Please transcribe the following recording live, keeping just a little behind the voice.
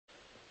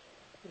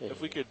If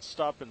we could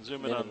stop and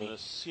zoom in on the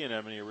sea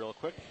anemone real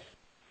quick.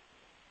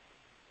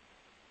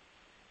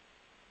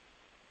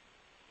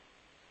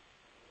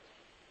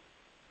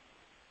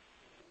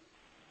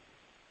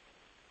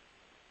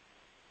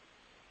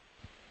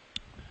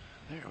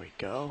 There we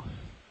go.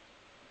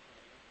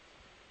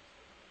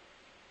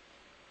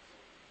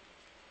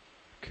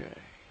 Okay,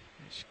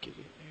 let's get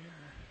in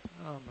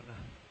there. I'm gonna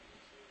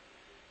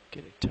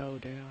get a toe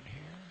down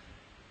here.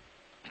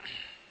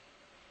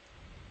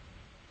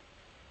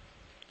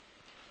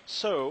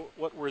 So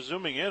what we're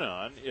zooming in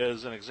on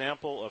is an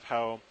example of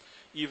how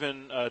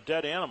even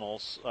dead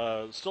animals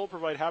still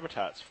provide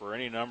habitats for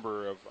any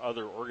number of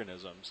other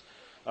organisms.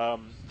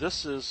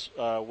 This is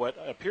what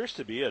appears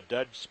to be a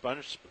dead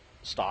sponge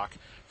stock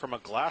from a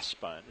glass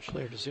sponge.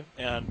 Clear to zoom.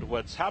 And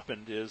what's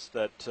happened is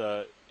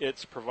that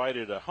it's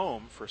provided a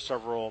home for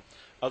several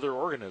other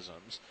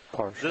organisms.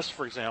 Partial. This,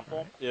 for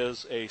example,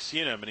 is a sea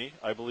anemone.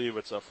 I believe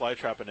it's a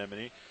flytrap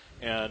anemone,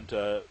 and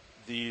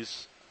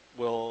these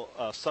will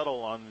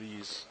settle on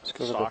these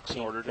stalks in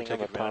order to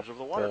take advantage of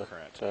the water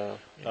current.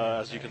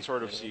 As you can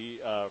sort of see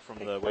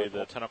from the way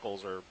the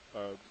tentacles are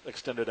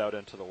extended out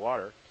into the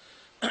water,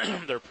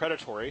 they're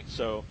predatory,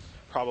 so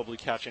probably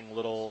catching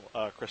little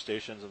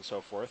crustaceans and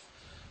so forth.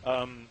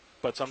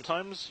 But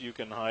sometimes you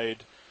can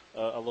hide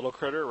a little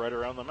critter right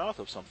around the mouth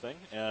of something,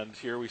 and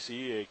here we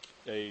see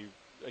a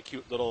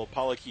cute little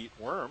polychaete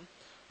worm.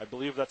 I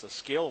believe that's a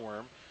scale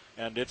worm,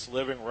 and it's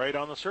living right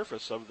on the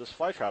surface of this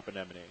flytrap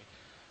anemone.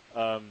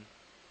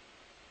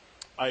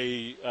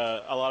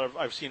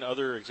 I've seen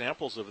other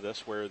examples of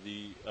this where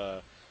the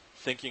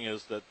thinking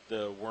is that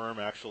the worm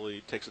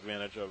actually takes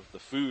advantage of the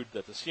food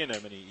that the sea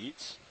anemone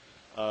eats.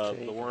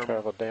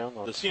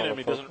 The sea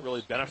anemone doesn't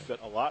really benefit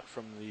a lot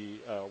from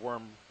the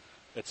worm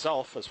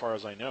itself, as far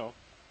as I know,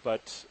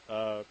 but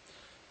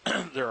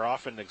there are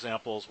often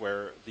examples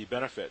where the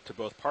benefit to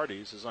both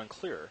parties is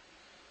unclear.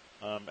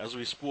 As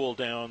we spool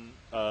down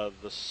the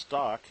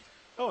stalk,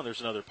 and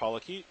there's another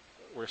polychaete.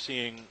 We're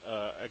seeing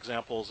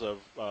examples of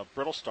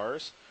brittle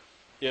stars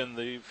in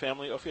the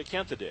family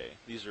Ophiacanthidae.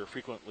 These are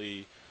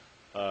frequently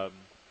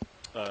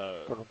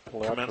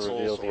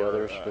commensals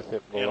or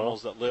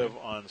animals that live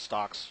on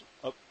stalks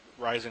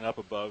rising up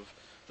above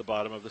the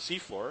bottom of the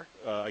seafloor.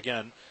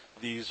 Again,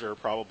 these are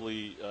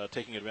probably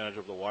taking advantage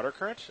of the water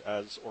current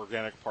as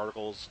organic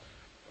particles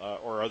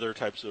or other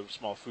types of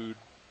small food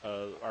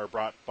are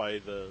brought by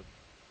the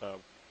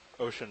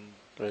ocean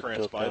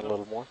currents by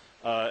them.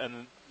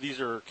 And these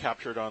are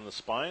captured on the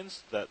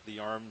spines that the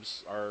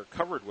arms are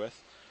covered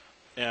with,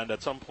 and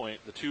at some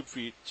point the tube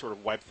feet sort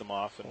of wipe them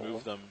off and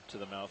move them to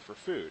the mouth for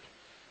food.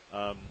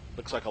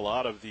 Looks like a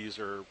lot of these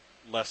are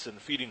less in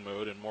feeding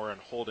mode and more in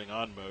holding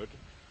on mode.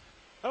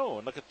 Oh,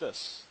 and look at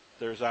this.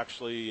 There's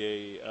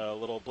actually a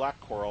little black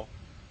coral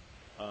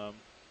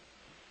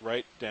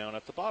right down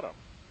at the bottom.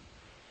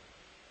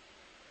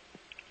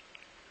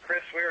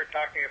 Chris, we were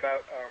talking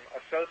about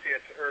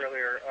associates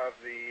earlier of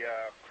the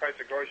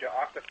Chrysogorgia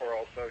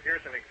octocoral. So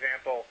here's an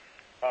example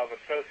of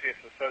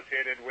associates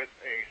associated with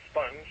a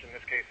sponge, in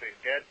this case a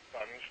dead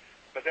sponge.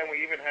 But then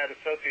we even had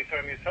associates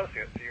on the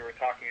associates. So you were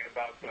talking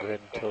about some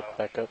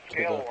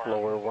scale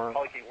worms,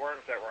 polychaete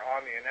worms that were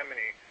on the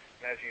anemone.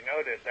 And as you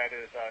noted, that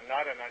is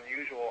not an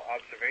unusual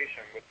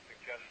observation, which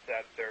suggests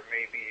that there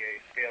may be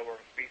a scale worm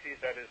species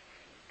that is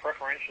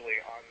preferentially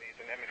on these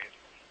anemones.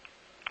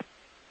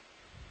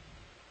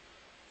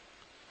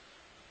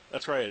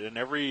 That's right, and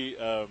every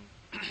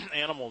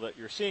animal that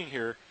you're seeing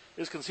here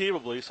is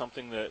conceivably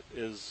something that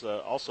is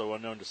also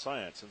unknown to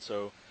science, and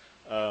so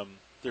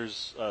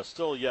there's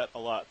still yet a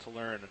lot to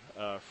learn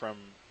from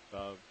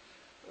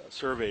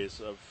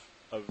surveys of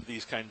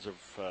these kinds of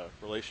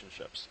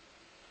relationships.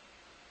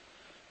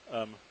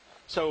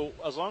 So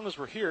as long as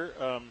we're here,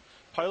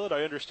 Pilot,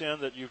 I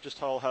understand that you've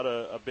just all had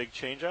a big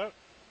change out?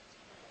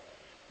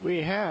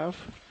 We have.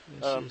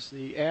 This is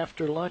the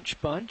after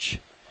lunch bunch.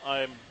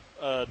 I'm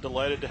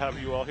delighted to have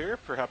you all here.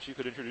 Perhaps you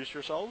could introduce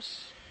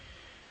yourselves.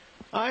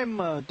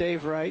 I'm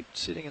Dave Wright,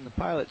 sitting in the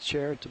pilot's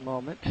chair at the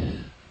moment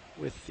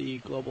with the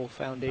Global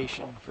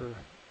Foundation for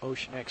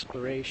Ocean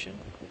Exploration.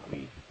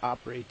 We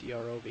operate the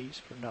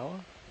ROVs for NOAA.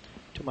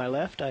 To my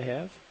left, I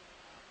have...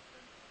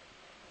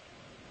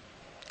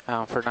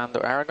 I'm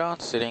Fernando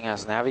Aragon, sitting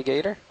as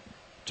navigator.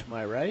 To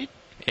my right...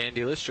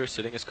 Andy Lister,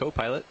 sitting as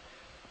co-pilot.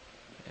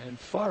 And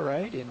far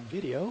right in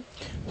video...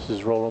 This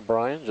is Roland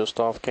Bryan, just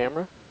off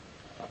camera.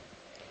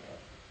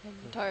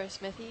 And Tara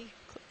Smithy,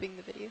 clipping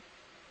the video.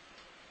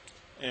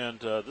 And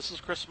this is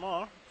Chris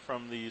Ma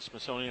from the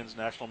Smithsonian's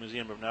National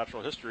Museum of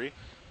Natural History.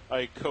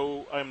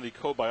 I'm the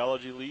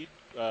co-biology lead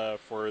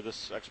for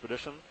this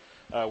expedition.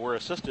 We're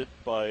assisted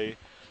by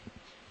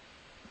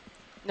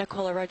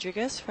Nicola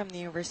Rodriguez from the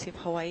University of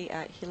Hawaii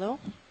at Hilo.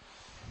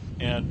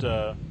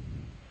 And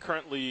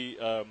currently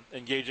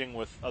engaging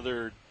with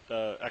other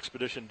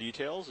expedition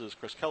details is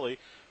Chris Kelly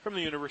from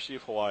the University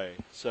of Hawaii.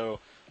 So,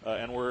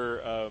 and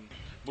we're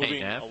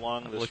moving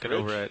along this looking ridge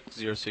over at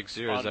 060.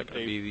 Is that going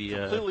to be the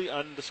completely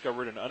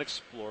undiscovered and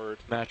unexplored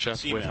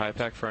matchup with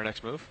HIPAC for our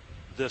next move?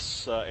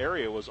 This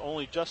area was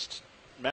only just